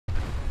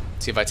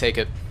See if I take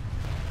it.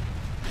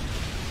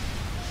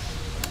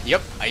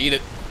 Yep, I eat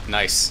it.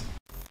 Nice.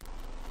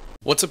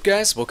 What's up,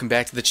 guys? Welcome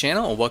back to the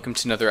channel, and welcome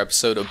to another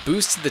episode of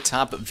Boost to the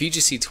Top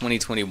VGC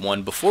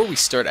 2021. Before we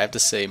start, I have to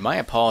say my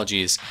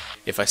apologies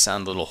if I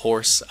sound a little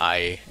hoarse.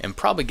 I am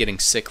probably getting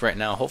sick right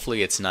now.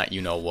 Hopefully it's not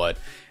you know what,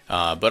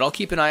 but I'll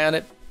keep an eye on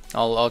it.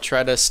 I'll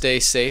try to stay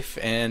safe,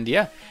 and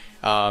yeah.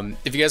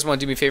 If you guys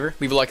want to do me a favor,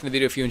 leave a like in the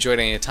video if you enjoyed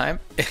at any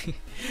time.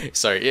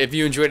 Sorry, if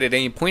you enjoyed at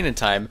any point in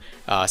time,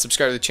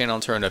 subscribe to the channel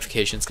and turn on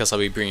notifications, because I'll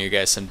be bringing you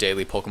guys some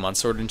daily Pokemon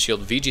Sword and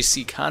Shield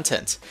VGC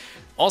content.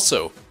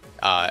 Also,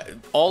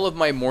 all of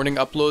my morning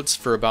uploads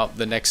for about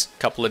the next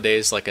couple of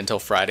days, like until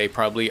Friday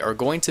probably, are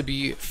going to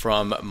be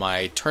from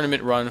my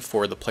tournament run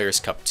for the Players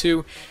Cup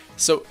 2.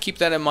 So keep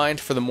that in mind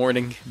for the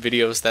morning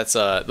videos. That's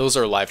those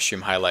are live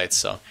stream highlights,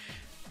 so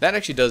that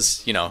actually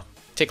does, you know,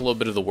 take a little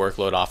bit of the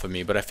workload off of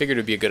me, but I figured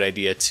it'd be a good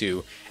idea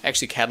to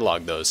actually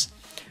catalog those.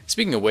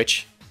 Speaking of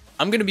which,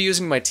 I'm going to be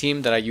using my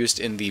team that I used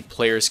in the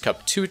Players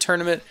Cup 2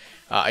 tournament.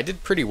 I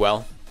did pretty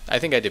well. I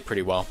think I did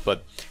pretty well,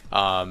 but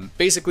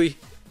basically,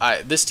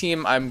 this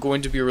team I'm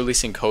going to be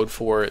releasing code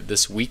for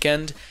this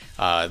weekend,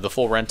 the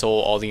full rental,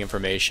 all the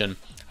information.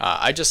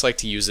 I just like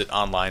to use it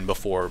online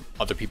before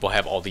other people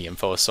have all the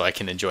info so I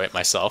can enjoy it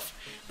myself.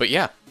 But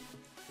yeah,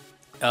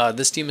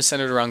 this team is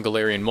centered around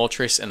Galarian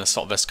Moltres and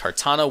Assault Vest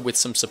Kartana, with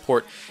some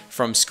support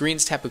from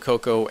Screens Tapu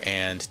Koko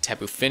and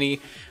Tapu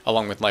Fini,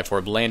 along with Life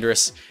Orb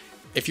Landorus.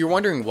 If you're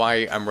wondering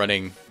why I'm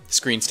running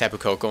Screens Tapu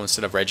Koko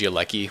instead of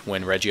Regieleki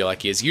when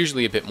Regieleki is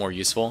usually a bit more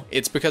useful,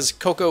 it's because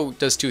Koko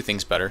does two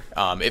things better.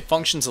 It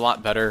functions a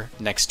lot better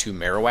next to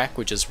Marowak,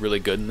 which is really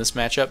good in this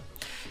matchup.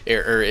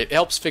 It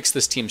helps fix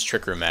this team's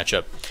Trick Room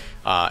matchup.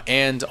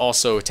 And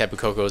also Tapu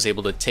Koko is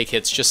able to take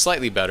hits just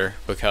slightly better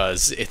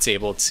because it's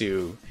able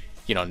to,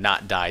 you know,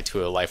 not die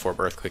to a Life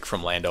Orb Earthquake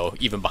from Lando,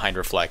 even behind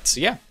Reflect.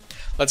 So yeah,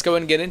 let's go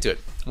ahead and get into it.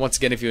 Once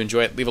again, if you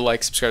enjoy it, leave a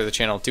like, subscribe to the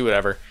channel, do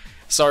whatever.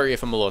 Sorry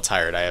if I'm a little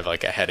tired, I have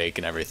like a headache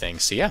and everything,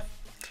 so yeah.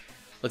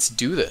 Let's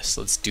do this,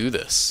 let's do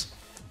this.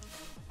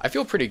 I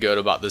feel pretty good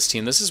about this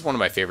team. This is one of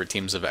my favorite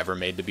teams I've ever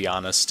made, to be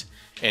honest.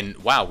 And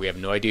wow, we have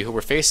no idea who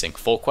we're facing.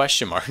 Full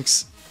question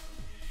marks.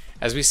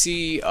 As we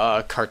see,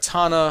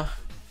 Kartana,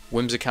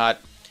 Whimsicott,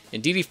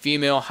 Indeedee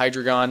Female,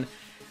 Hydreigon,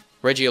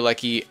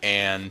 Regieleki,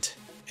 and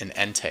an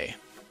Entei.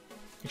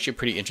 Actually a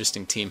pretty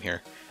interesting team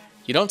here.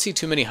 You don't see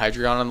too many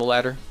Hydreigon on the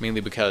ladder,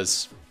 mainly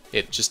because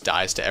it just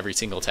dies to every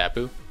single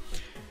Tapu.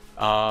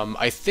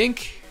 I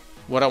think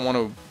what I want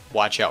to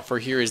watch out for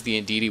here is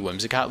the Indeedee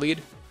Whimsicott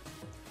lead.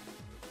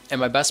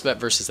 And my best bet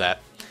versus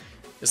that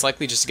is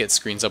likely just to get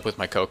screens up with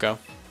my Koko.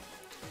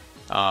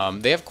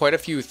 They have quite a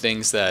few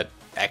things that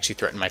actually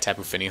threaten my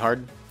Tapu Fini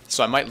hard,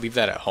 so I might leave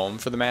that at home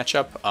for the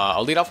matchup.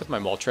 I'll lead off with my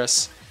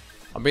Moltres.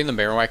 I'll bring the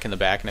Marowak in the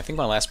back, and I think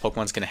my last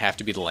Pokemon's going to have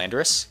to be the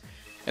Landorus.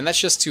 And that's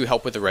just to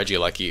help with the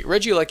Regieleki.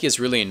 Regieleki is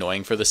really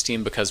annoying for this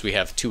team because we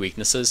have two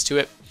weaknesses to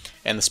it.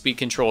 And the speed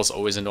control is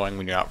always annoying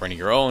when you're out running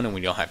your own and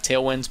when you don't have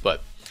Tailwinds,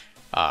 but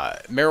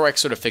Marowak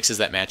sort of fixes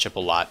that matchup a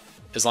lot.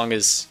 As long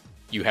as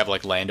you have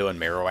like Lando and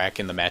Marowak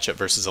in the matchup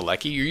versus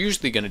Aleki, you're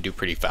usually going to do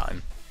pretty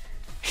fine.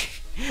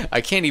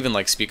 I can't even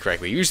like speak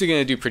correctly. You're usually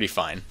going to do pretty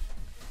fine.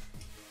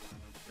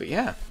 But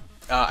yeah,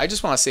 I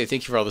just want to say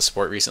thank you for all the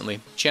support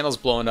recently. Channel's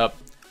blowing up.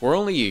 We're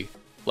only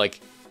like,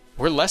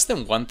 we're less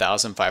than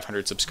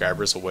 1,500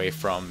 subscribers away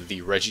from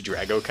the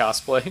Regidrago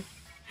cosplay.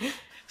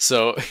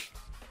 So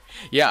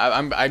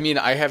yeah, I mean,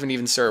 I haven't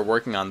even started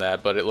working on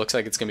that, but it looks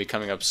like it's going to be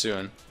coming up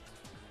soon.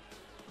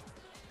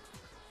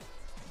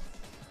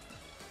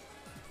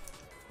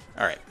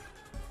 Alright.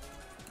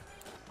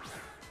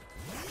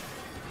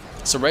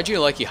 So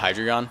Regieleki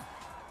Hydreigon.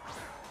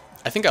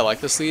 I think I like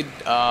this lead.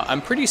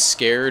 I'm pretty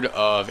scared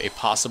of a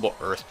possible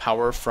Earth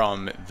Power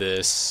from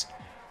this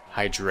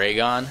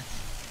Hydreigon.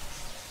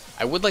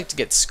 I would like to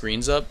get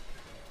screens up,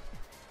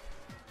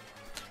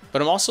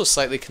 but I'm also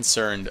slightly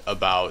concerned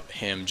about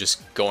him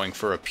just going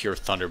for a pure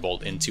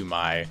Thunderbolt into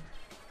my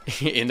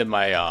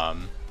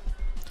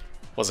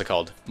what's it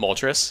called?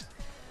 Moltres.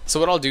 So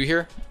what I'll do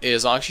here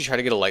is I'll actually try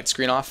to get a light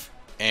screen off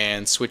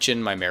and switch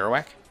in my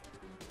Marowak.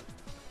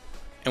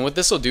 And what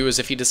this will do is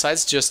if he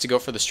decides just to go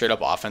for the straight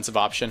up offensive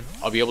option,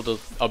 I'll be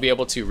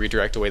able to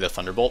redirect away the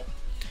Thunderbolt.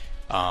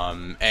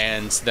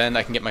 And then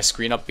I can get my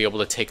screen up, be able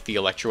to take the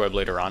Electro Web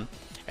later on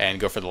and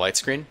go for the light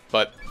screen.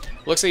 But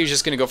it looks like he's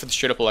just going to go for the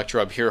straight up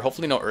Electro Web here.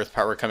 Hopefully no Earth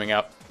Power coming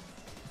out,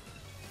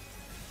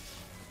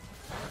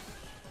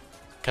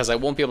 because I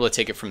won't be able to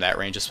take it from that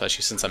range,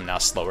 especially since I'm now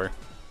slower.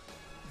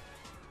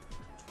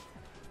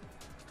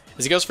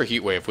 As he goes for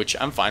Heat Wave, which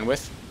I'm fine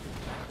with.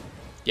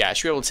 Yeah, I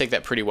should be able to take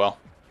that pretty well.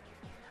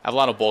 I have a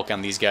lot of bulk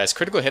on these guys.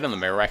 Critical hit on the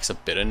Marowak's a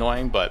bit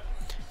annoying, but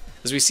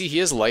as we see, he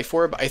has Life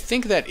Orb. I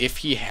think that if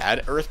he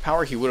had Earth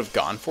Power, he would have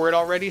gone for it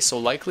already, so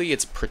likely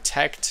it's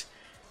Protect,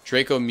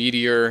 Draco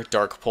Meteor,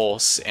 Dark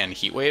Pulse, and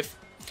Heat Wave,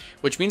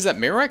 which means that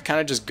Marowak kind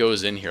of just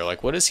goes in here.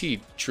 Like, what does he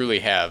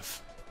truly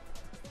have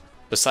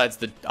besides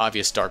the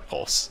obvious Dark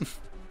Pulse?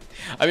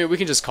 I mean, we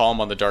can just call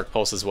him on the Dark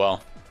Pulse as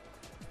well.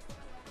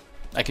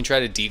 I can try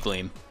to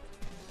D-Gleam.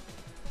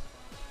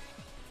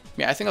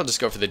 Yeah, I think I'll just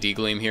go for the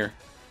D-Gleam here.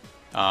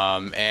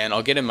 And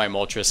I'll get in my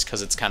Moltres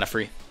because it's kind of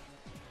free.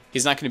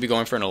 He's not going to be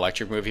going for an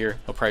electric move here.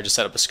 He'll probably just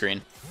set up a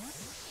screen.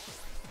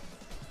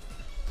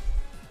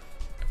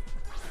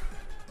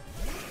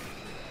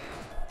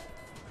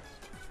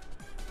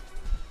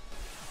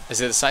 As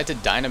they decide to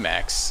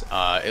Dynamax,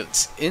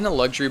 it's in a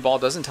Luxury Ball,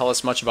 doesn't tell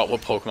us much about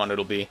what Pokemon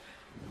it'll be.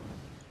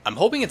 I'm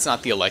hoping it's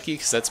not the Alecki,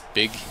 because that's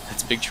big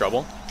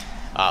trouble.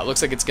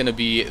 Looks like it's going to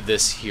be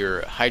this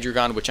here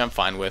Hydreigon, which I'm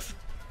fine with.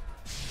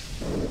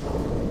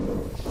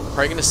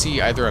 Probably going to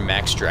see either a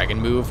Max Dragon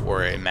move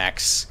or a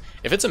Max...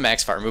 If it's a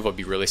Max Fire move, I'll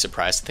be really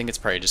surprised. I think it's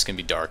probably just going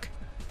to be Dark.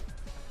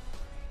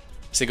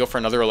 So they go for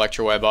another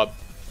Electro Web up.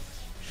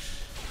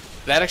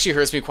 That actually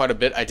hurts me quite a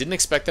bit. I didn't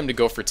expect them to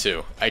go for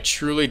 2. I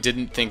truly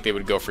didn't think they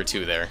would go for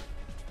 2 there.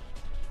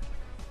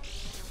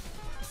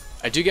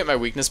 I do get my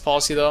weakness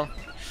policy, though.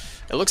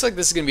 It looks like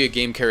this is going to be a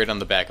game carried on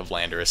the back of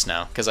Landorus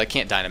now, because I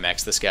can't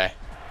Dynamax this guy.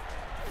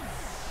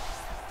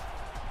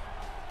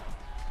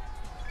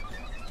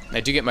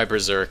 I do get my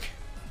Berserk.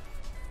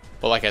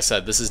 But like I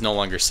said, this is no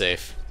longer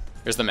safe.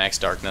 There's the Max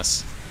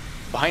Darkness.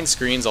 Behind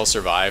screens, I'll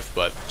survive,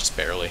 but just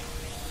barely.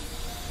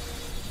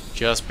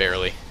 Just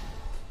barely.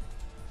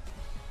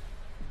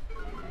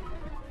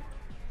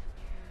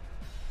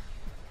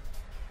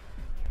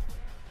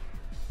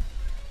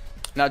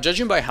 Now,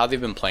 judging by how they've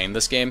been playing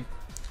this game,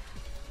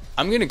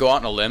 I'm going to go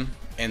out on a limb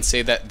and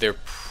say that they're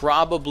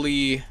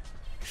probably...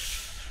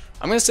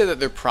 I'm going to say that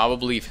they're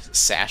probably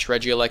Sash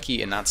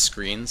Regieleki and not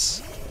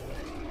Screens.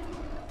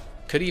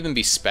 Could even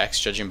be Specs,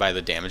 judging by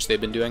the damage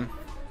they've been doing.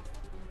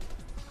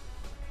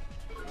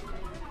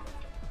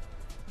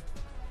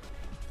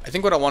 I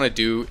think what I want to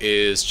do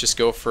is just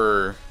go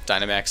for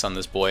Dynamax on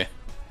this boy.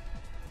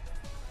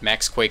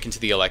 Max Quake into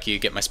the Alecki,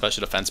 get my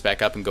special defense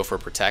back up, and go for a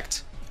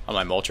Protect on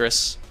my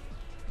Moltres.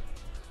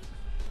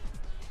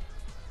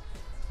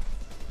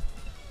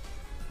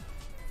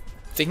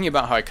 Thinking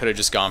about how I could have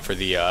just gone for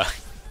the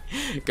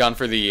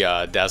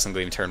Dazzling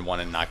Gleam turn 1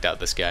 and knocked out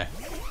this guy.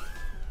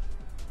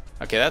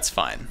 Okay, that's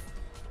fine.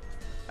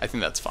 I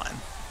think that's fine.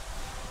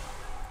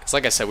 Because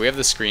like I said, we have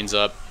the screens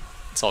up.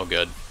 It's all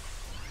good.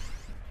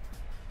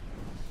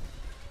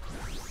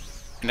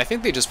 And I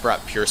think they just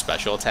brought pure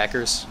special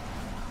attackers.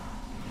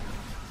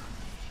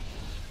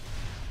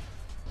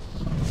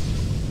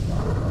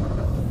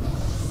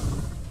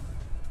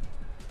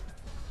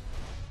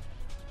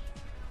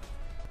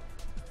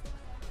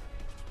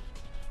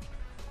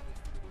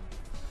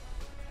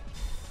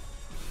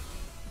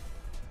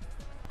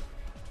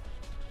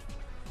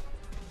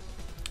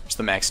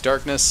 The Max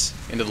Darkness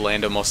into the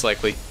Lando, most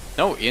likely.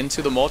 No,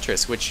 into the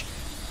Moltres, which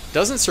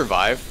doesn't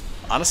survive.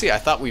 Honestly, I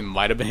thought we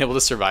might have been able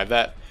to survive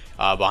that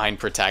behind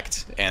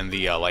Protect and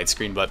the light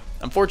screen, but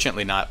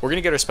unfortunately not. We're going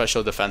to get our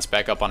special defense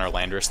back up on our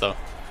Landorus, though.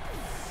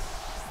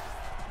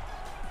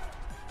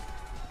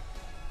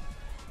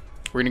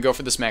 We're going to go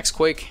for this Max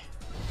Quake.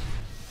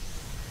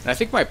 And I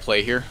think my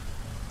play here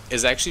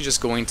is actually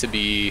just going to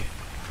be...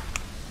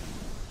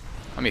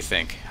 Let me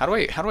think. How do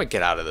I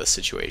get out of this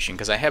situation?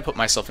 Because I have put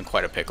myself in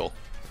quite a pickle.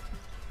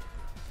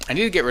 I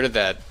need to get rid of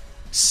that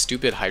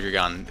stupid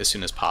Hydreigon as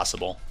soon as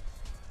possible.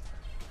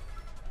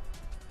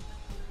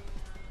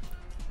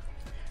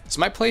 So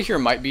my play here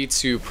might be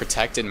to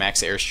Protect and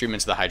Max Airstream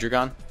into the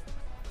Hydreigon.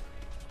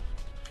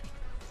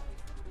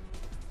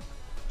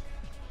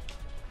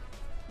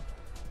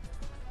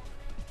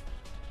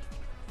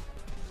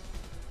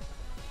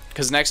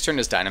 Because next turn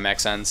is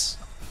Dynamax ends.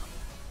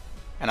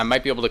 And I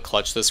might be able to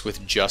clutch this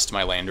with just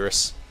my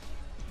Landorus.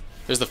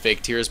 There's the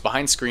Fake Tears.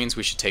 Behind screens,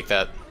 we should take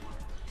that.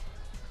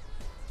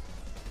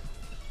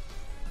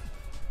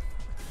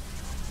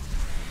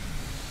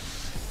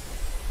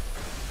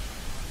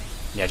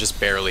 Yeah, just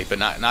barely, but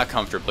not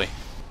comfortably.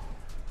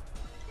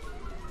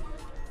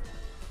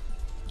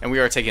 And we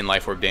are taking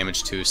Life Orb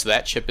damage too, so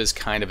that chip is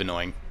kind of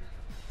annoying.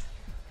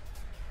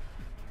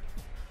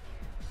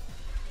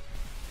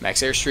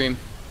 Max Airstream.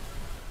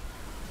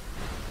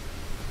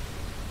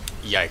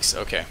 Yikes,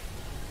 okay.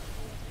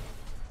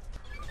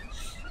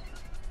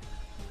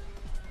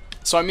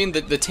 So I mean,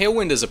 the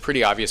Tailwind is a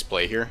pretty obvious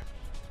play here.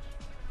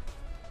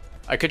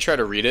 I could try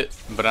to read it,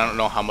 but I don't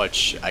know how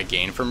much I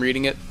gain from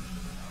reading it.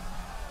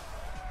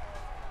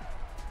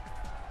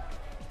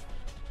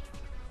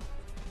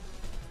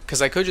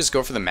 Because I could just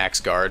go for the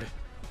Max Guard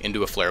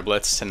into a Flare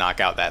Blitz to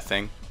knock out that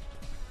thing.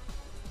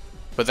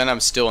 But then I'm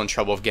still in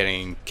trouble of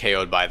getting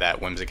KO'd by that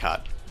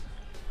Whimsicott.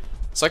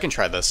 So I can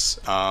try this.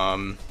 I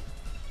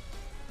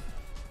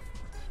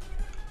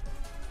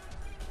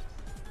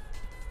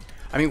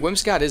mean,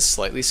 Whimsicott is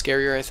slightly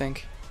scarier, I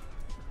think.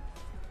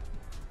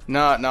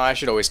 No, I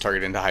should always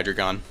target into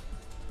Hydreigon.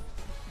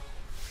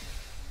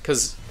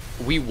 Because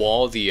we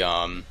wall the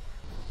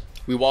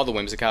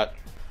Whimsicott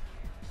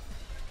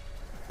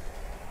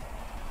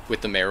with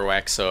the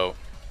Marowak, so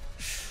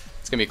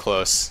it's gonna be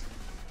close.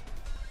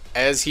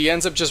 As he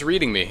ends up just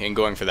reading me and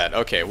going for that.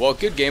 Okay, well,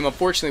 good game.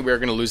 Unfortunately, we are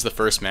gonna lose the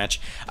first match.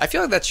 I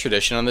feel like that's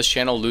tradition on this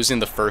channel, losing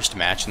the first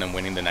match and then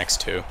winning the next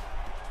two.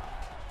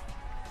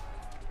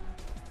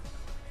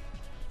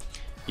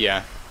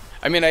 Yeah.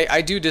 I mean,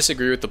 I do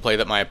disagree with the play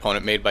that my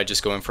opponent made by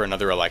just going for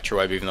another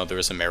Electroweb, even though there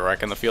was a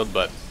Marowak on the field.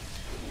 But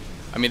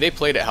I mean, they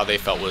played it how they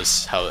felt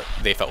was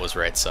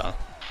right. So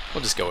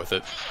we'll just go with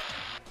it.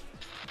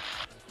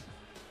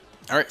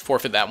 All right,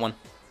 forfeit that one.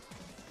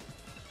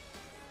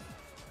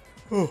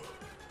 Oh.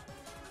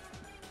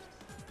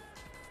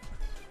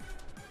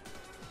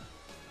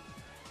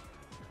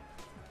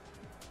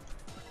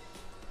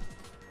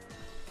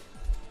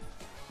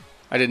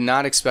 I did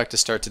not expect to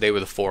start today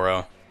with a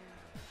 4-0.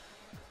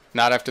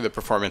 Not after the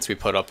performance we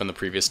put up in the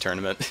previous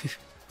tournament.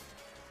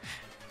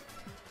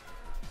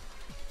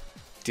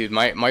 Dude,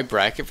 my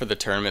bracket for the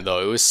tournament,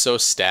 though, it was so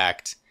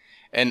stacked.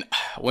 And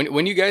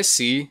when you guys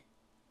see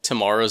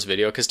tomorrow's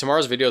video, because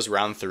tomorrow's video is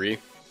round 3,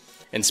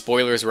 and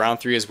spoilers, round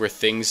 3 is where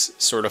things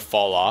sort of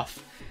fall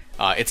off.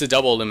 It's a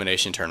double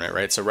elimination tournament,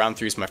 right? So round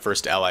 3 is my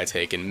first L I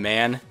take, and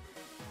man,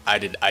 I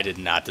did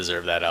not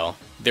deserve that L.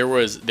 There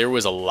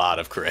was a lot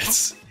of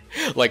crits.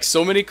 Like,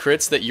 so many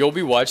crits that you'll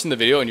be watching the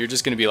video and you're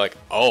just gonna be like,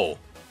 oh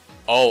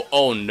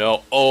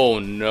no,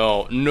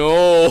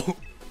 no.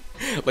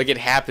 Like, it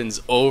happens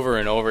over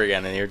and over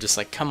again, and you're just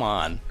like, come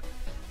on.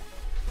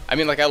 I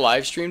mean, like, I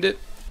live streamed it,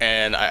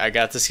 and I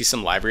got to see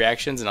some live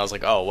reactions, and I was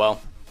like, oh,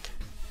 well,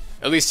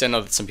 at least I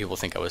know that some people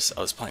think I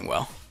was playing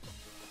well.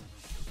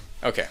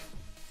 Okay.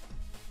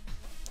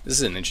 This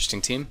is an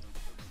interesting team.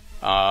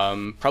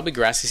 Probably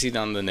Grassy Seed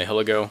on the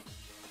Nihilego.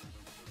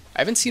 I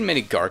haven't seen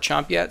many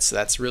Garchomp yet, so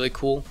that's really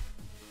cool.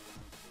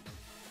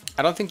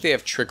 I don't think they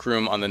have Trick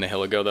Room on the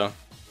Nihilego, though.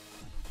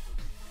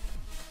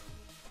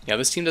 Yeah,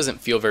 this team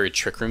doesn't feel very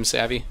Trick Room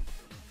savvy.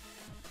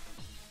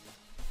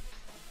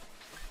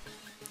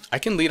 I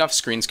can lead off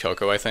Screen's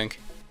Coco, I think.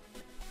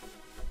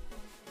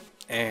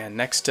 And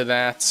next to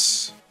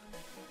that...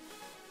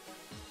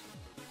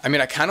 I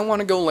mean, I kind of want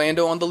to go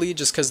Lando on the lead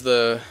just because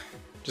the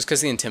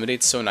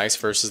Intimidate's so nice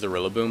versus the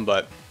Rillaboom,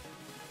 but...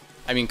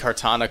 I mean,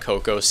 Kartana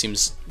Coco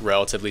seems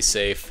relatively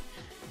safe.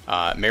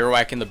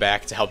 Marowak in the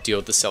back to help deal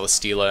with the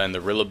Celesteela and the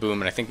Rillaboom,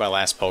 and I think my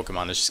last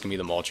Pokemon is just going to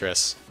be the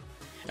Moltres.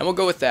 And we'll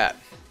go with that.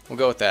 We'll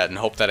go with that and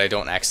hope that I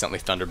don't accidentally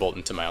Thunderbolt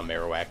into my own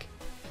Marowak.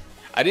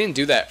 I didn't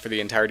do that for the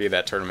entirety of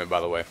that tournament,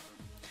 by the way.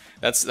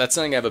 That's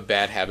something I have a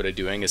bad habit of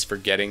doing, is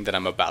forgetting that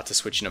I'm about to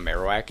switch into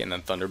Marowak and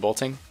then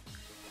Thunderbolting.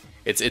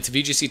 It's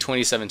VGC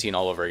 2017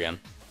 all over again.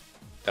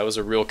 That was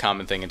a real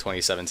common thing in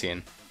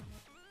 2017.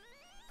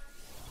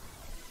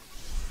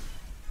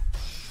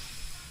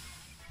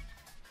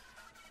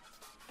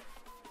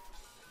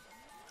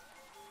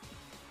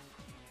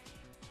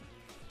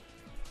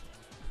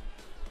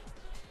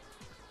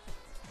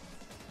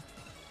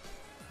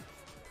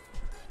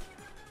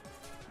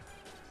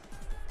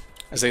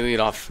 As they lead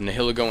off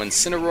Nihilego and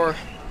Incineroar.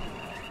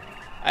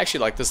 I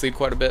actually like this lead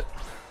quite a bit.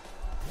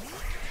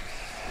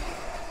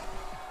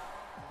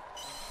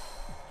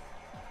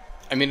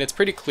 I mean, it's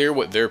pretty clear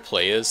what their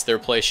play is. Their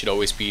play should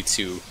always be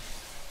to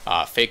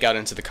fake out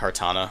into the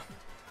Kartana.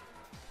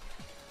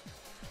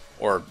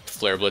 Or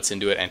Flare Blitz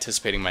into it,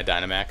 anticipating my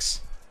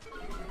Dynamax.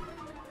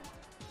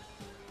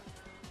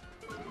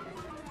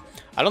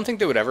 I don't think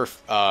they would ever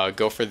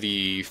go for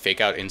the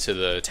fake out into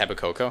the Tapu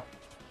Koko.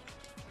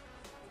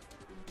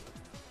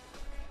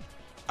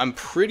 I'm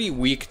pretty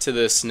weak to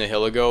this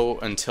Nihilego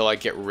until I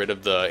get rid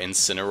of the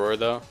Incineroar,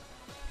 though.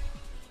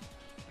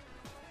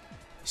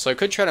 So I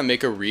could try to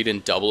make a read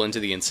and double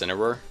into the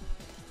Incineroar,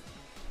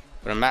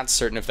 but I'm not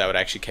certain if that would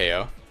actually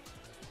KO.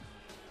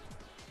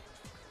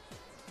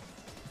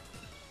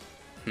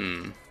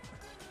 I'm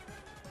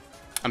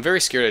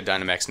very scared of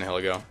Dynamax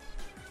Nihilego,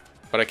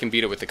 but I can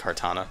beat it with the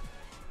Kartana.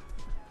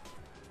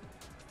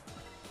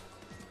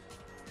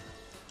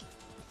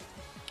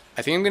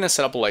 I think I'm going to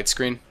set up a light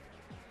screen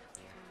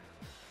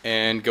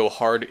and go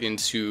hard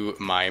into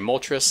my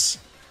Moltres.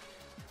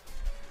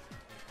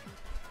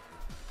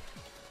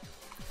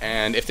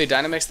 And if they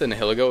Dynamax the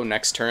Nihilego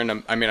next turn,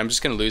 I'm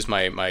just going to lose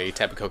my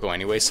Tapu Koko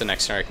anyway, so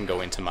next turn I can go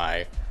into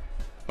my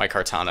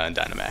Kartana and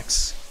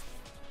Dynamax.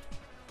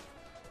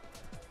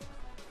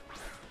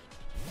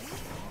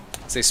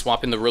 As they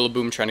swap in the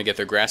Rillaboom, trying to get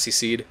their Grassy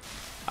Seed.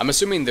 I'm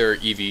assuming they're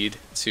EV'd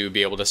to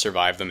be able to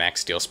survive the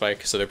Max Steel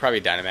Spike, so they're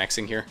probably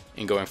Dynamaxing here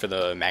and going for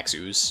the Max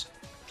Ooze.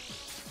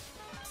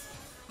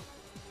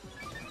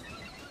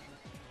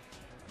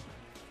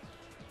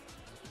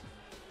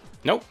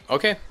 Nope,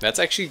 okay, that's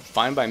actually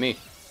fine by me.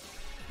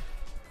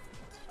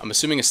 I'm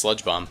assuming a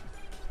Sludge Bomb.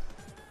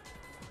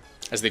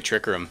 As they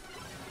Tricker him.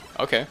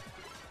 Okay.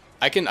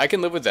 I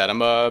can live with that.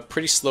 I'm a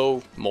pretty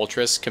slow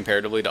Moltres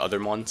comparatively to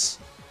other ones.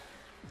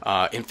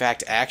 In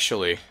fact,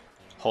 actually,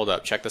 hold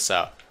up, check this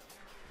out.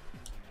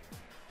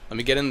 Let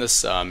me get in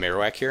this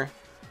Marowak here.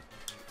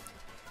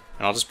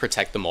 And I'll just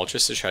protect the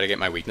Moltres to try to get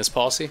my weakness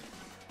policy.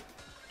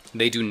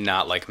 They do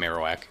not like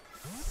Marowak.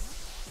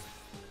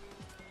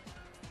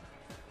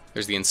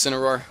 There's the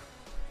Incineroar.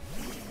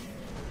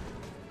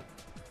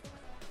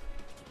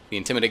 The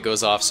Intimidate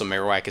goes off, so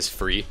Marowak is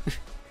free.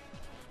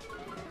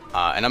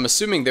 And I'm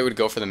assuming they would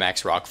go for the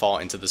Max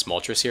Rockfall into this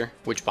Moltres here,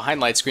 which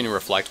behind Light Screen and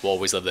Reflect will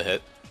always live the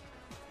hit.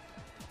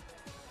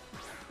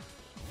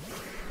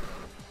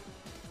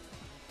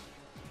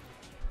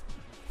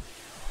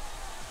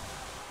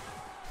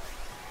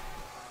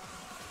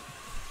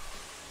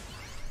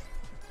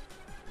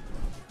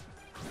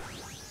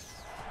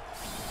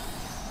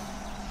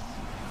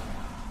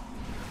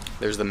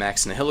 There's the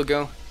max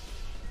Nihilego.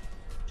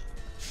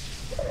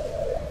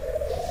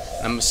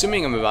 I'm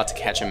assuming I'm about to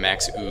catch a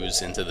max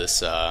Ooze into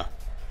this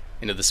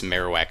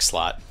Marowak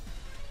slot.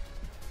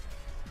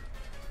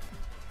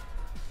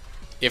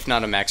 If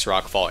not a max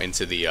Rockfall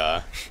into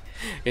the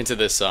into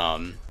this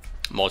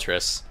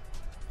Moltres,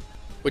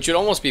 which would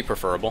almost be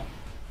preferable.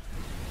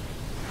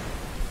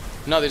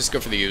 No, they just go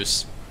for the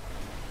Ooze.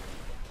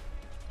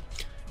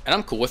 And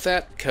I'm cool with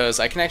that, because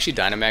I can actually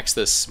Dynamax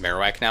this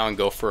Marowak now and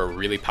go for a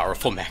really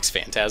powerful Max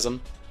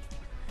Phantasm.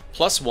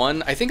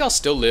 +1, I think I'll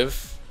still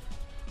live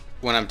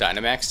when I'm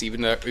Dynamaxed,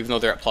 even though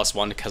they're at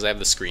 +1 because I have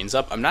the screens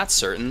up. I'm not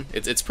certain.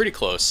 It's pretty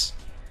close.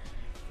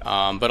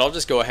 But I'll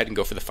just go ahead and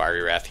go for the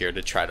Fiery Wrath here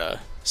to try to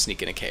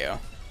sneak in a KO.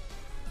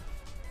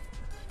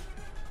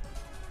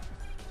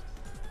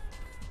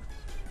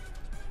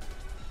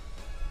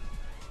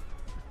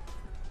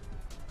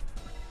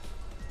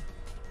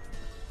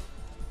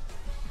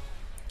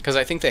 Because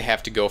I think they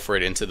have to go for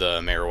it into the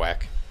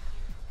Marowak.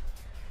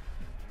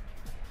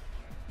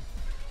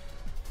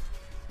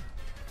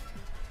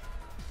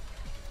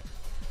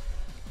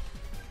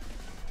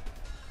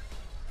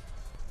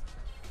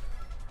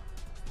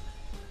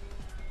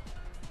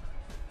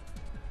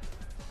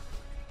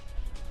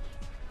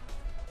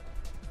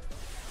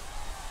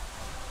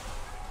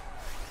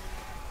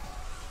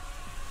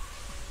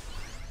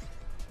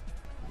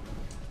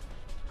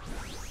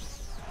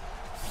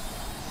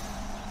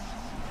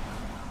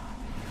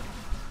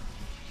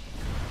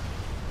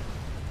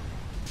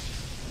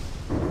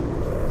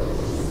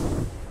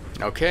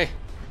 Okay.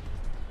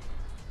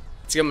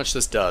 Let's see how much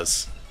this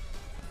does.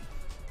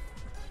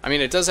 I mean,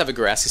 it does have a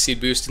Grassy Seed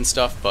boost and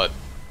stuff, but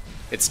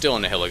it's still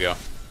in a Nihilego.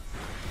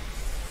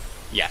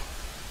 Yeah,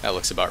 that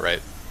looks about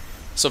right.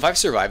 So if I've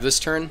survived this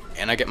turn,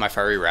 and I get my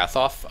Fiery Wrath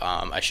off,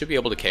 I should be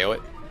able to KO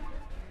it.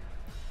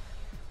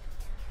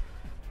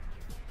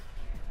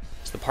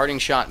 So the Parting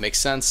Shot makes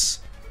sense.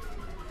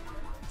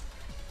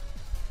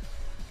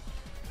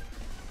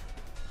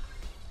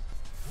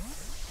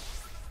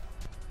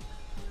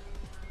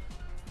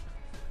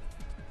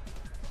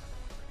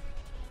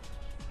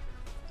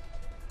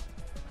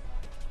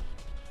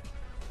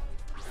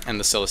 And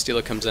the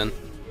Celesteela comes in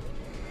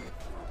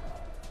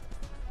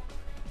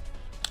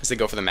as they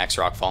go for the max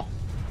Rockfall.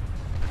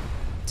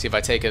 See if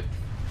I take it.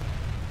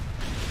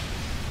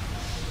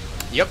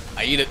 Yep,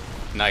 I eat it.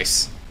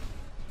 Nice.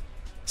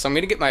 So I'm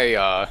gonna get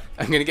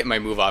my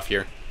move off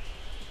here,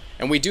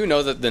 and we do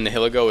know that the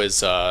Nihilego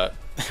is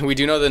we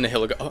do know the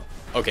Nihilego. Oh,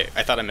 okay,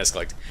 I thought I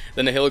misclicked.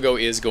 The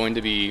Nihilego is going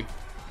to be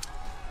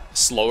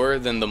slower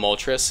than the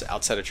Moltres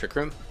outside of Trick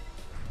Room.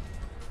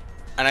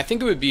 And I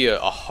think it would be a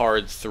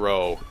hard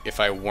throw if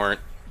I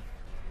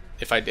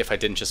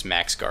didn't just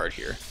max guard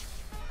here.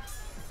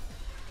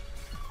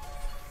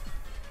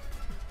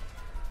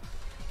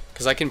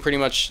 Because I can pretty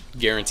much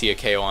guarantee a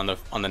KO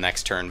on the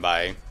next turn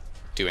by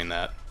doing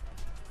that.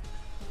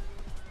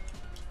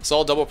 So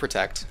I'll double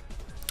protect.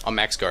 I'll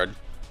max guard.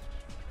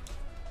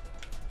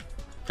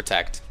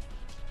 Protect.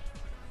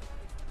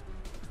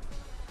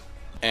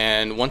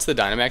 And once the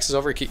Dynamax is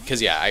over,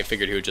 because yeah, I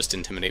figured he would just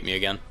intimidate me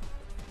again.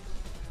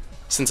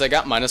 Since I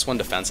got -1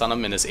 defense on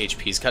him and his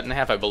HP's cut in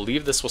half, I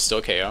believe this will still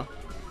KO.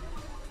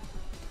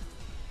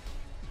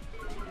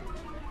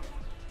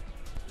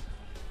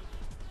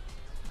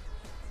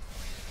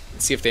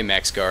 Let's see if they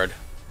max guard.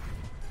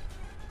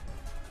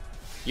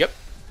 Yep.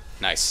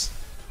 Nice.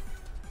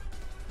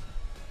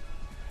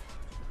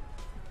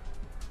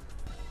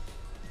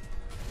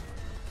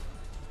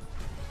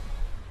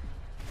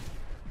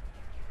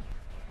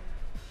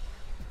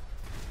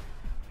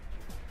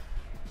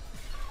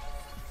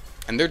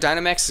 And their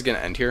Dynamax is going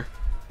to end here.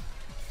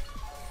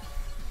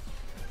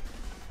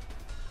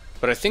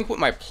 But I think what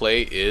my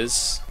play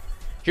is...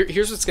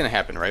 Here's what's going to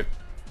happen, right?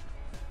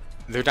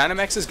 Their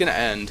Dynamax is going to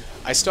end.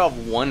 I still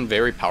have one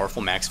very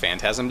powerful Max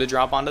Phantasm to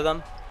drop onto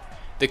them.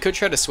 They could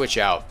try to switch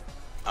out.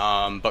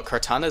 But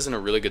Kartana is in a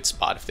really good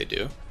spot if they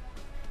do.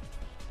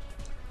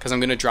 Because I'm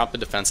going to drop the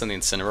defense on the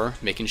Incineroar,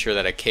 making sure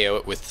that I KO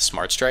it with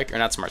Smart Strike. Or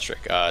not Smart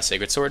Strike,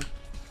 Sacred Sword.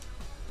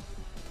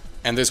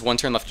 And there's one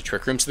turn left to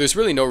Trick Room, so there's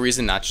really no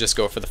reason not to just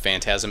go for the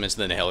Phantasm into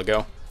the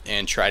Nihilego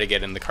and try to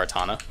get in the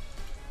Kartana.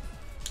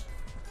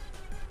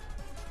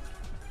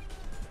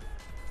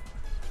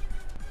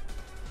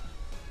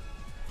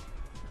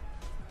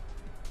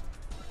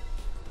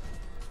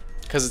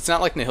 Because it's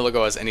not like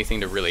Nihilego has anything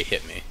to really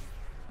hit me.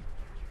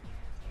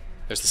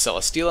 There's the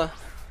Celesteela.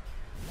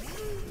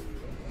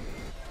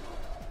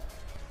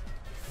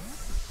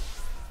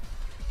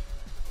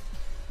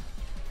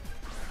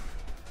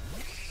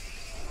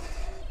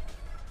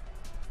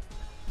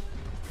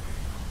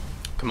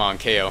 Come on,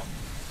 KO.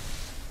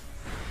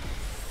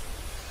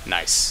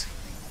 Nice.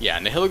 Yeah,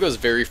 Nihilego is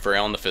very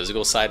frail on the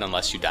physical side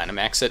unless you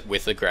Dynamax it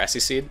with the Grassy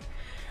Seed.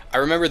 I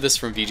remember this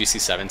from VGC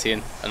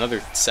 17,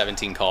 another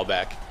 17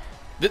 callback.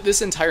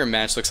 This entire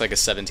match looks like a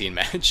 17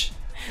 match.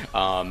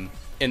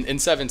 In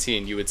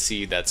 17, you would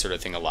see that sort of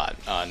thing a lot.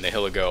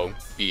 Nihilego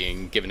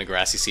being given a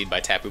Grassy Seed by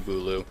Tapu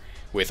Bulu,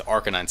 with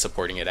Arcanine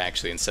supporting it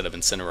actually instead of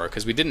Incineroar,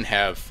 because we didn't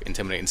have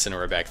Intimidate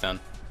Incineroar back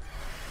then.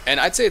 And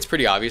I'd say it's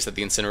pretty obvious that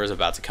the Incineroar is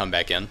about to come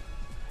back in.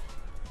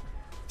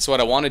 So what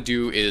I want to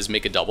do is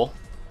make a double.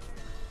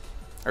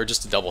 Or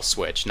just a double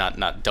switch,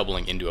 not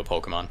doubling into a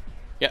Pokemon.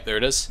 Yeah, there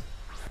it is.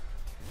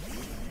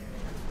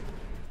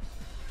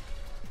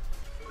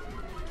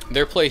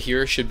 Their play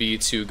here should be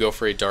to go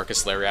for a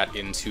Darkest Lariat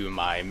into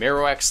my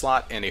Marowak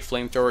slot and a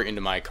Flamethrower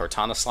into my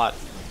Kartana slot.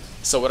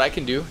 So what I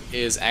can do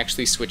is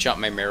actually switch out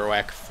my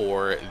Marowak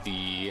for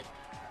the...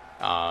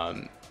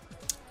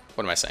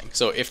 what am I saying?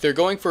 So if they're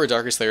going for a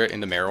Darkest Lariat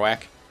into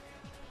Marowak,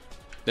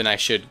 then I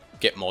should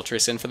get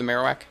Moltres in for the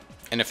Marowak.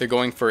 And if they're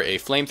going for a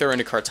Flamethrower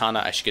into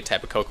Kartana, I should get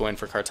Tapu Koko in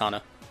for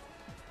Kartana.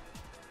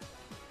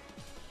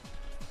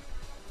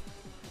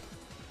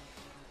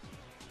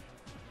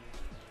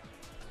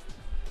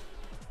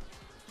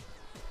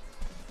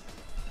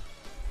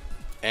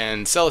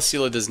 And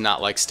Celesteela does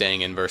not like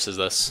staying in versus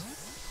this.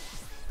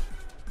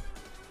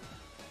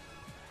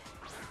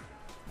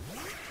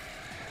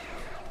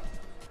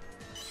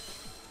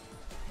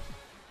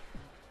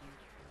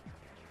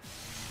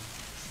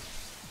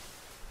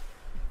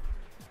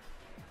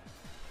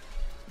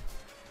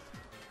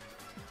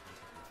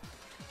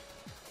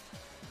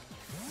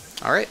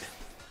 Alright.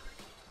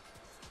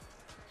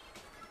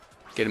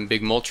 Get him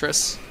big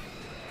Moltres.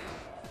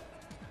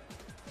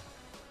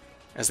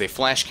 As they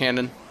Flash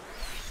Cannon.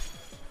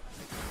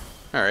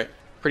 Alright,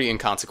 pretty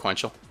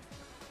inconsequential.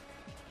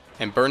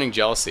 And Burning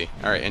Jealousy.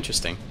 Alright,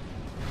 interesting.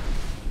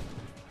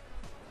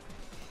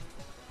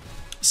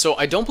 So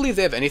I don't believe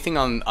they have anything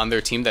on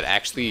their team that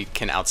actually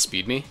can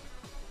outspeed me.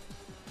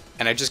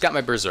 And I just got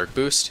my Berserk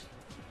boost.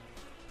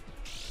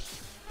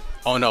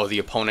 Oh no, the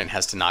opponent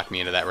has to knock me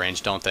into that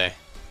range, don't they?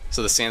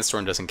 So the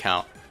Sandstorm doesn't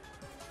count.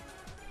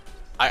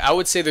 I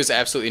would say there's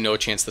absolutely no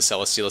chance the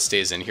Celesteela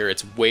stays in here.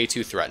 It's way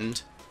too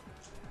threatened.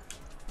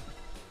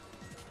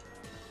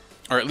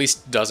 Or at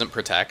least doesn't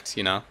protect,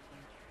 you know?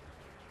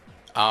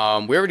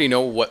 We already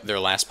know what their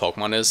last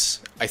Pokemon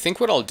is. I think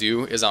what I'll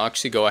do is I'll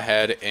actually go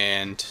ahead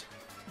and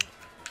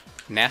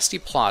Nasty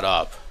Plot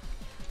up.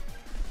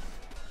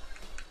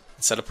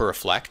 Set up a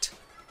Reflect.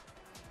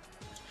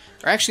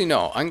 Or actually,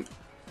 no.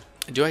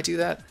 Do I do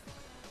that?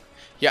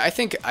 Yeah, I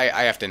think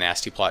I have to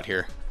Nasty Plot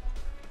here.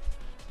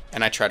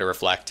 And I try to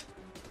Reflect.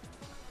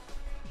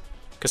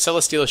 Because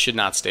Celesteela should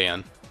not stay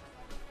in.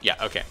 Yeah,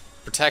 okay.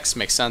 Protects,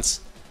 makes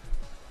sense.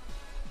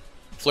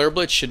 Flare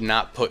Blitz should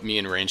not put me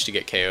in range to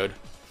get KO'd.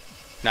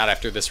 Not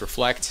after this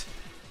Reflect.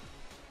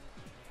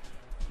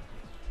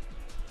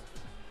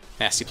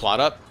 Nasty Plot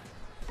up.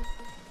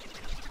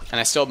 And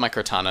I still have my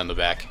Kartana in the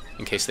back,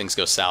 in case things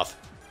go south.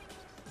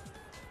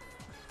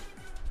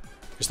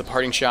 Here's the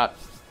Parting Shot.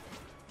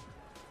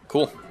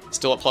 Cool.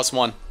 Still at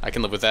 +1. I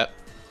can live with that.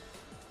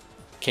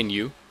 Can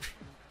you?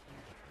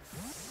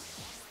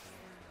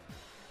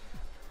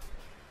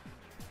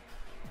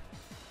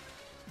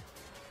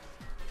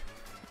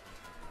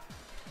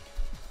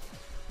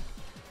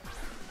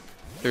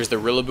 There's the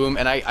Rillaboom,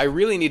 and I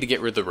really need to get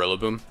rid of the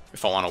Rillaboom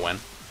if I want to win.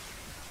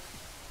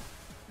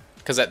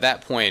 Because at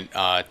that point,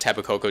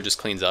 Tapu Koko just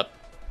cleans up.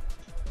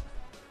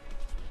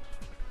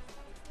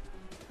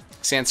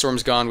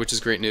 Sandstorm's gone, which is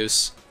great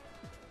news.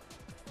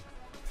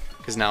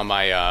 Because now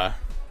my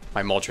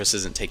my Moltres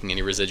isn't taking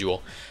any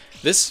residual.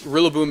 This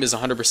Rillaboom is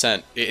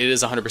 100%, it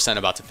is 100%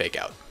 about to fake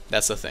out.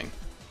 That's the thing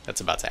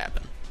that's about to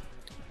happen.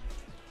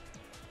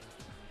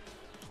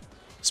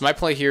 So my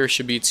play here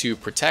should be to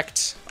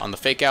protect on the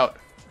fake out.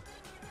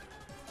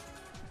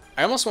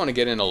 I almost want to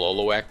get in a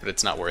ALOLAN, but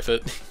it's not worth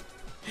it.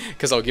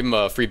 Because I'll give him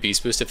a free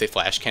Beast Boost if they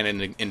Flash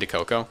Cannon into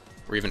Koko,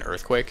 or even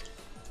Earthquake.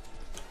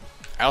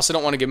 I also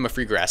don't want to give him a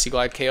free Grassy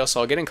Glide KO, so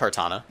I'll get in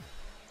Kartana.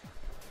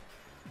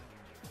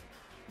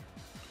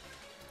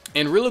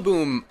 And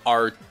Rillaboom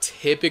are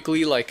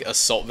typically like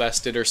Assault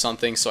Vested or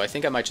something, so I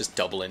think I might just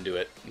double into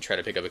it and try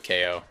to pick up a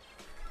KO.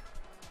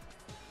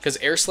 Because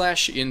Air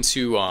Slash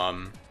into,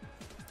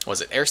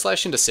 Air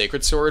Slash into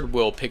Sacred Sword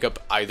will pick up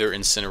either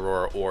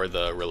Incineroar or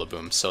the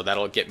Rillaboom, so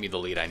that'll get me the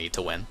lead I need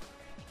to win.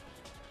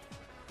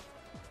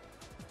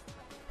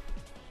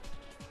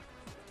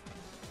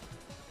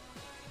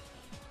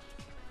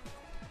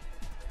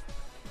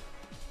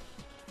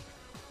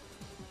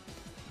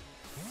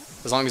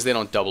 As long as they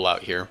don't double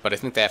out here, but I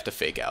think they have to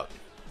fake out.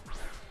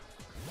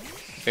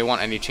 If they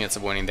want any chance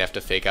of winning, they have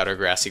to fake out or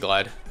Grassy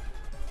Glide.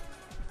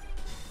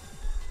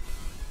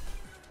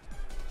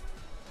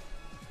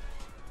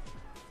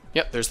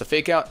 Yep, there's the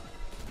fake out.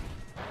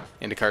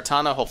 Into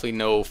Kartana, hopefully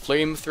no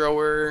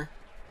Flamethrower.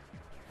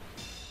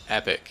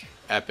 Epic,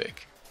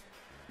 epic.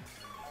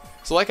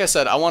 So like I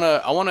said, I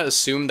wanna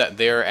assume that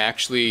they're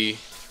actually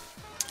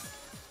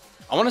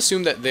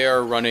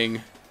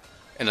running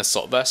an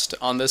Assault Vest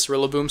on this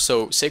Rillaboom,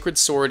 so Sacred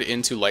Sword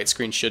into Light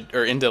Screen should,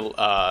 or into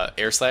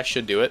Air Slash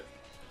should do it.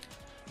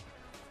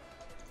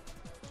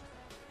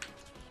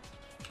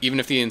 Even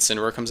if the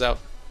Incineroar comes out.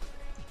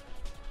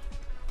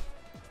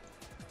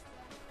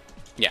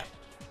 Yeah.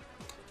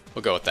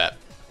 We'll go with that.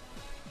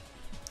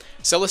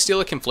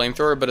 Celesteela can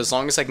Flamethrower, but as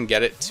long as I can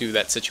get it to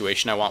that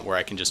situation I want where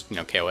I can just, you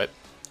know, KO it,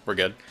 we're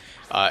good.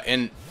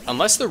 And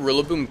unless the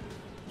Rillaboom,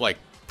 like,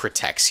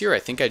 protects here, I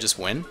think I just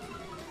win.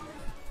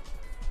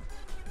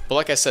 But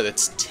like I said,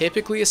 it's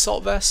typically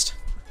Assault Vest.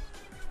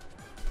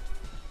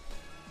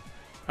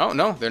 Oh,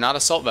 no, they're not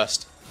Assault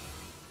Vest.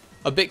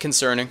 A bit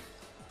concerning.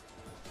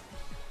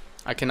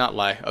 I cannot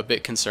lie, a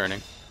bit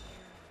concerning.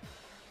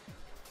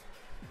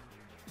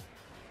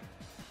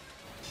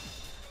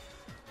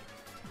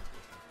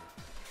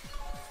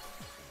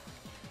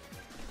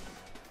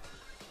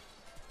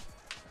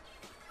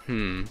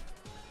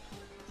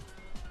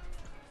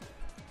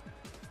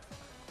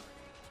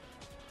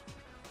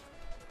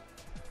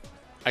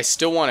 I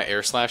still want to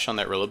Air Slash on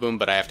that Rillaboom,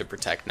 but I have to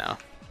Protect now.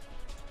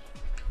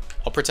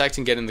 I'll Protect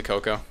and get in the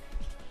Coco.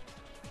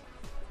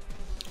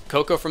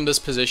 Coco from this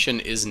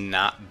position is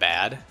not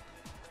bad,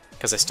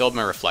 because I still have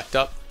my Reflect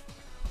up.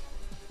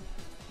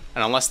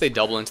 And unless they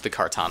double into the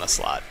Kartana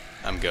slot,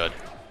 I'm good.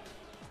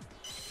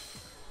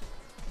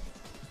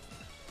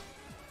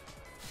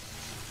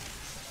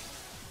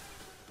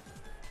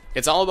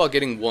 It's all about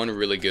getting one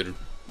really good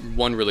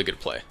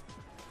play.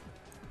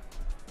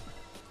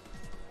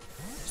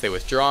 They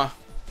withdraw.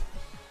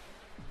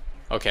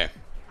 Okay.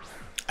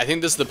 I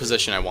think this is the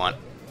position I want.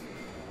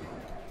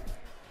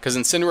 Because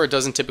Incineroar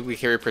doesn't typically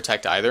carry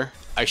Protect either.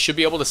 I should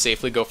be able to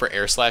safely go for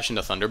Air Slash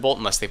into Thunderbolt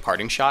unless they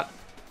Parting Shot.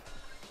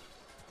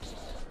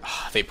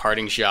 They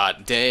Parting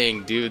Shot.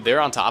 Dang, dude,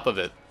 they're on top of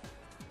it.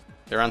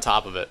 They're on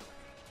top of it.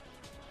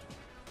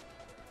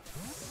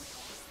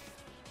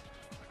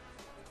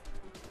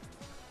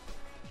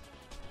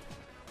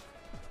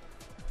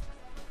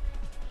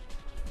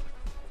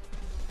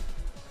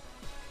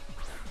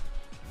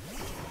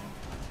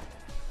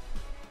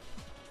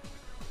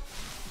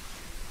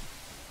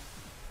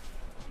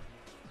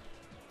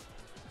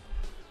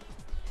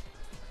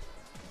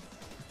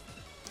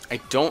 I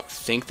don't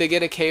think they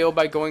get a KO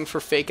by going for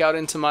Fake Out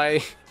into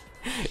my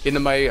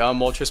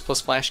Moltres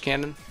plus Flash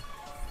Cannon,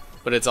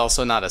 but it's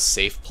also not a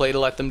safe play to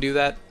let them do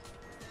that.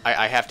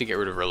 I have to get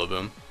rid of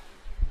Rillaboom.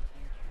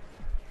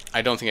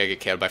 I don't think I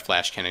get KO'd by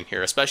Flash Cannon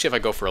here, especially if I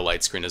go for a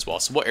Light Screen as well.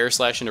 So we'll Air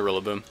Slash into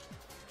Rillaboom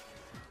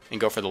and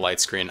go for the Light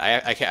Screen.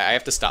 I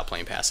have to stop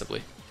playing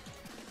passively.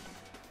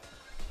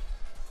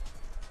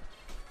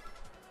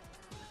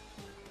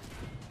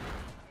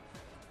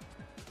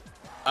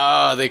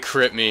 Ah, they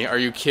crit me. Are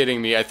you kidding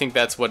me? I think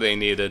that's what they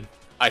needed.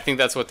 I think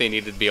that's what they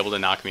needed to be able to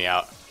knock me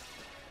out.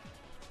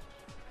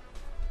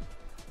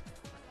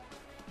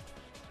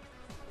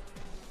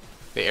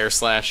 The Air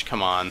Slash,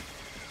 come on.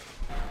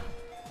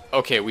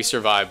 Okay, we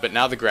survived, but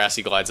now the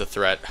Grassy Glide's a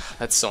threat.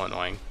 That's so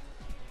annoying.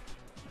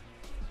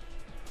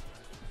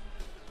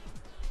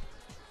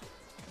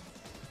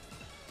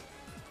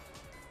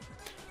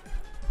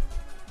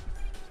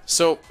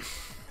 So,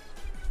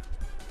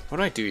 what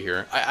do I do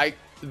here?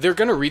 They're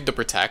gonna read the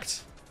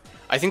Protect.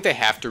 I think they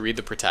have to read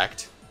the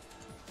Protect.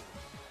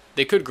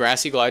 They could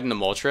Grassy Glide into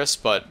Moltres,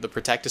 but the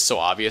Protect is so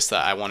obvious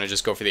that I want to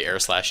just go for the Air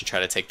Slash and try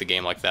to take the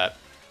game like that.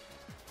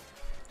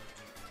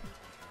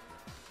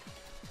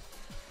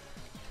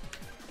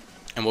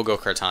 And we'll go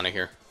Kartana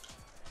here.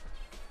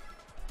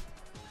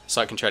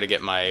 So I can try to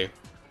get my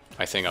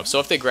thing up. So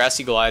if they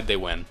Grassy Glide, they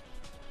win.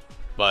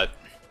 But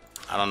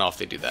I don't know if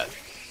they do that.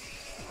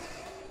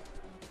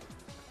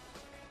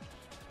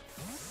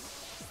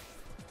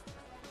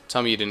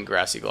 Tell me you didn't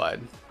Grassy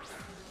Glide.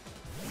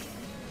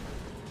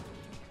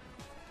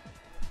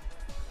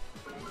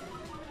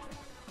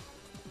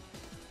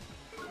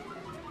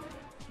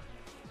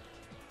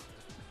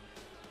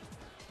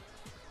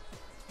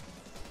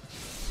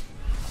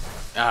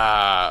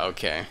 Ah,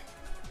 okay.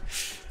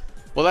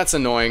 Well, that's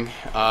annoying.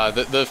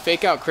 The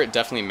Fake Out crit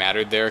definitely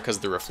mattered there because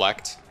of the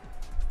Reflect.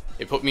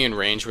 It put me in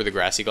range where the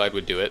Grassy Glide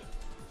would do it,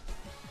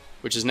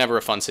 which is never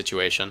a fun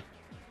situation.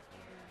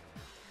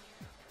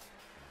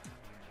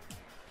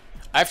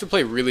 I have to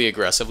play really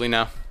aggressively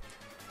now.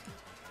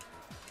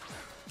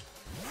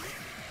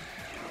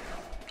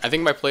 I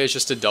think my play is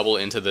just to double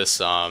into this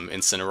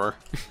Incineroar.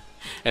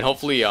 And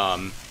hopefully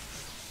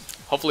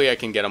I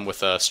can get him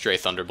with a stray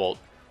Thunderbolt.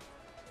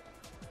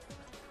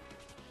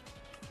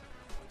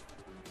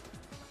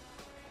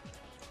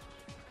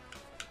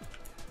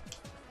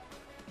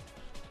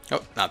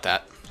 Oh, not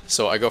that.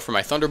 So I go for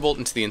my Thunderbolt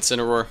into the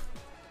Incineroar,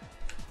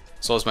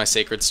 as well as my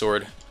Sacred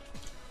Sword.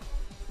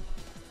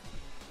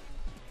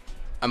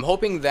 I'm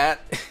hoping that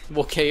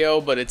will KO,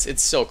 but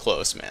it's so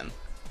close, man.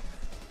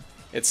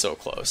 It's so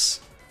close.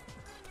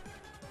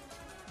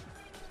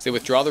 So they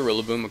withdraw the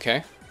Rillaboom,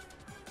 okay.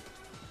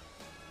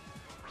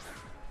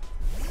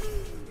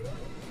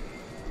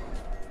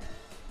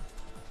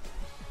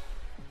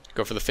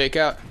 Go for the Fake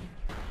Out.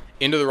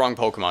 Into the wrong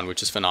Pokemon,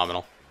 which is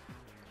phenomenal.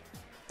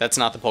 That's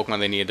not the Pokemon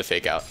they needed to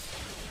Fake Out.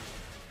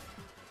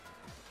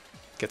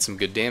 Get some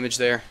good damage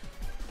there.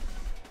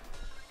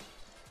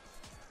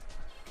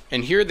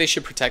 And here they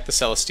should protect the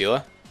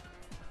Celesteela.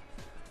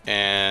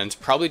 And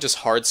probably just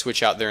hard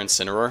switch out their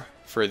Incineroar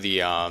for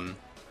the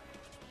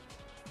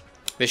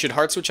they should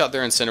hard switch out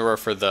their Incineroar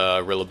for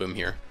the Rillaboom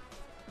here.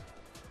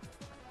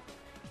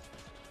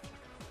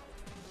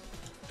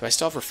 Do I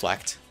still have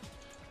Reflect?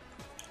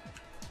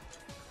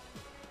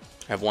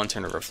 I have one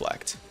turn of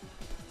Reflect.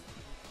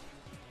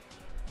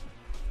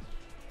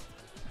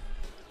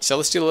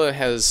 Celesteela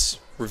has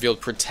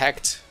revealed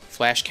Protect,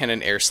 Flash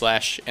Cannon, Air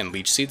Slash, and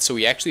Leech Seed, so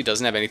he actually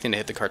doesn't have anything to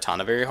hit the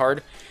Kartana very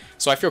hard.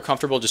 So I feel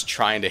comfortable just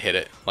trying to hit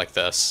it like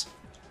this.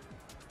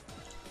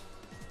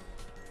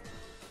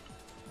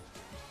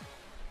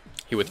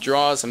 He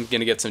withdraws. I'm going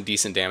to get some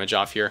decent damage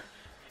off here.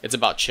 It's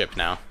about chip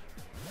now.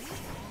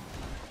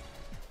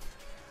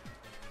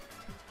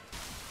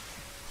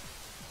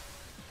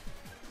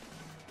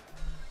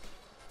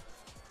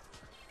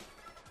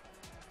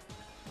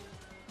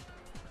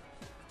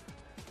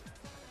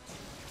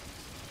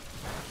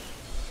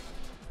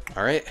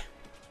 Alright.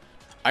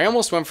 I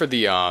almost went for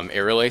the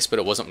Aerial Ace, but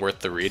it wasn't worth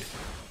the read.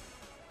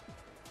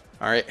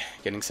 Alright,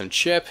 getting some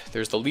chip.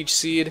 There's the Leech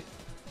Seed.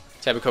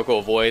 Tapu Koko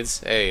avoids.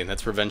 Hey,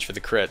 that's revenge for the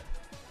crit.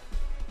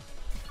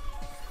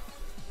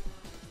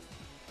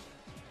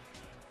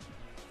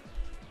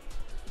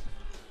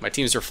 My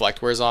team's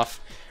Reflect wears off.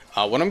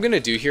 What I'm going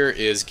to do here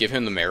is give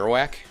him the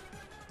Marowak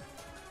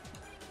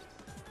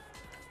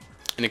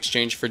in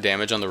exchange for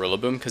damage on the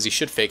Rillaboom, because he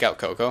should fake out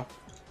Koko.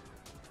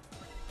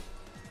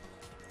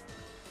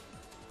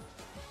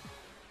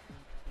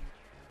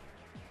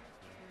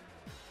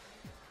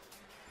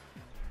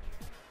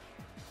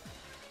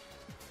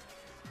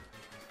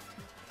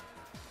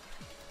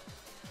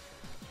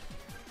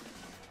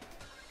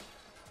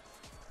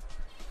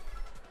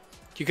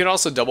 You could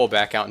also double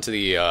back out into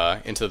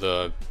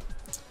the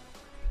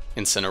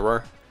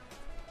Incineroar,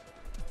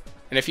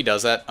 and if he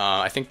does that,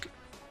 I think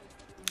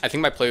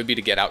my play would be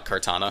to get out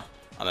Kartana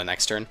on the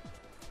next turn,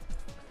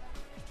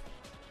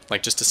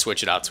 like just to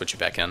switch it out, switch it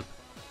back in,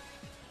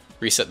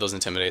 reset those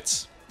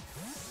Intimidates.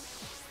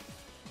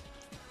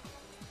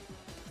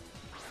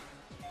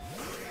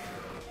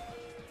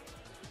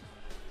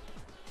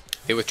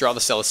 They withdraw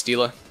the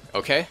Celesteela.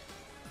 Okay,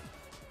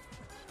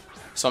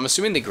 so I'm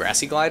assuming they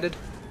Grassy Glided.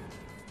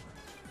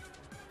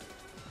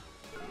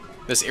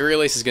 This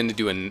Aerial Ace is going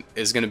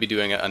to be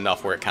doing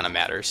enough where it kind of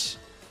matters.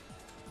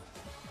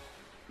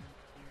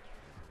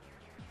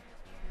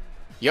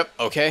 Yep,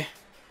 okay.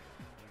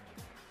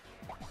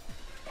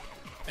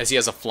 As he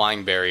has a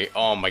Flying Berry.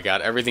 Oh my god,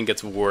 everything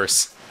gets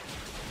worse.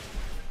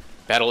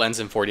 Battle ends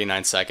in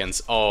 49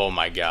 seconds. Oh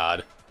my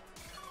god.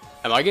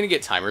 Am I going to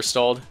get timer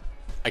stalled?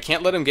 I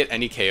can't let him get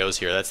any KOs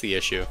here, that's the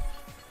issue.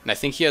 And I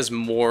think he has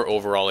more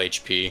overall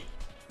HP.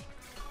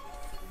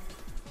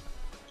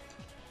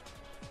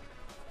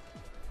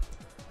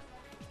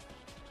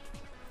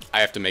 I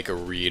have to make a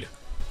read.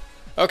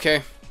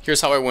 Okay,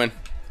 here's how I win.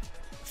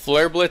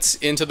 Flare Blitz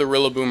into the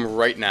Rillaboom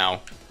right now.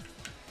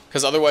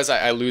 Because otherwise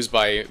I lose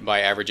by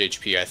average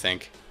HP, I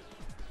think.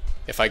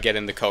 If I get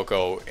in the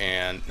Koko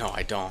and... No,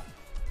 I don't.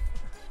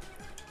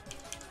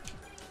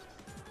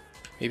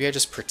 Maybe I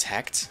just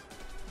Protect?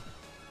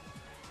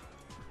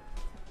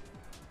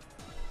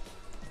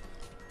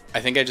 I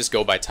think I just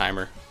go by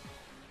timer.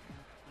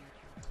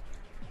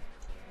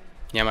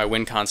 Yeah, my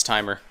win con's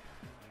timer.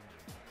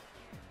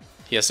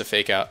 He has to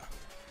fake out.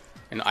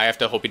 And I have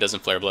to hope he doesn't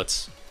Flare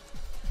Blitz.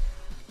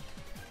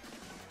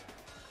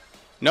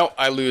 No,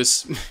 I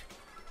lose.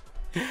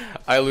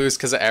 I lose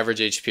because of average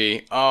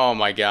HP. Oh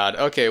my god.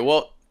 Okay,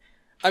 well,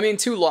 I mean,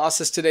 2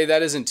 losses today,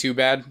 that isn't too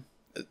bad.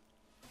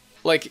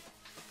 Like,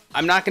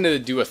 I'm not going to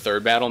do a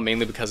third battle,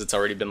 mainly because it's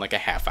already been like a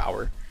half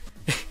hour.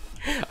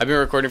 I've been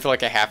recording for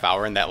like a half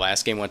hour, and that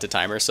last game went to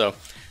timer, so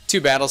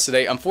 2 battles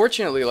today.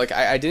 Unfortunately, like,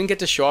 I didn't get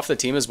to show off the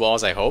team as well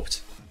as I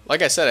hoped.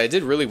 Like I said, I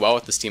did really well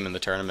with this team in the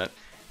tournament,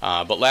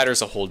 but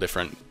ladder's a whole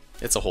different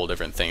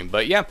thing.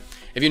 But yeah,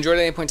 if you enjoyed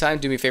at any point in time,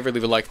 do me a favor,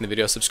 leave a like in the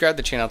video, subscribe to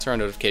the channel, turn on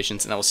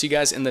notifications, and I will see you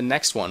guys in the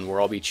next one,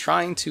 where I'll be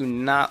trying to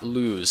not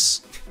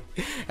lose.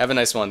 Have a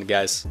nice one,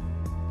 guys.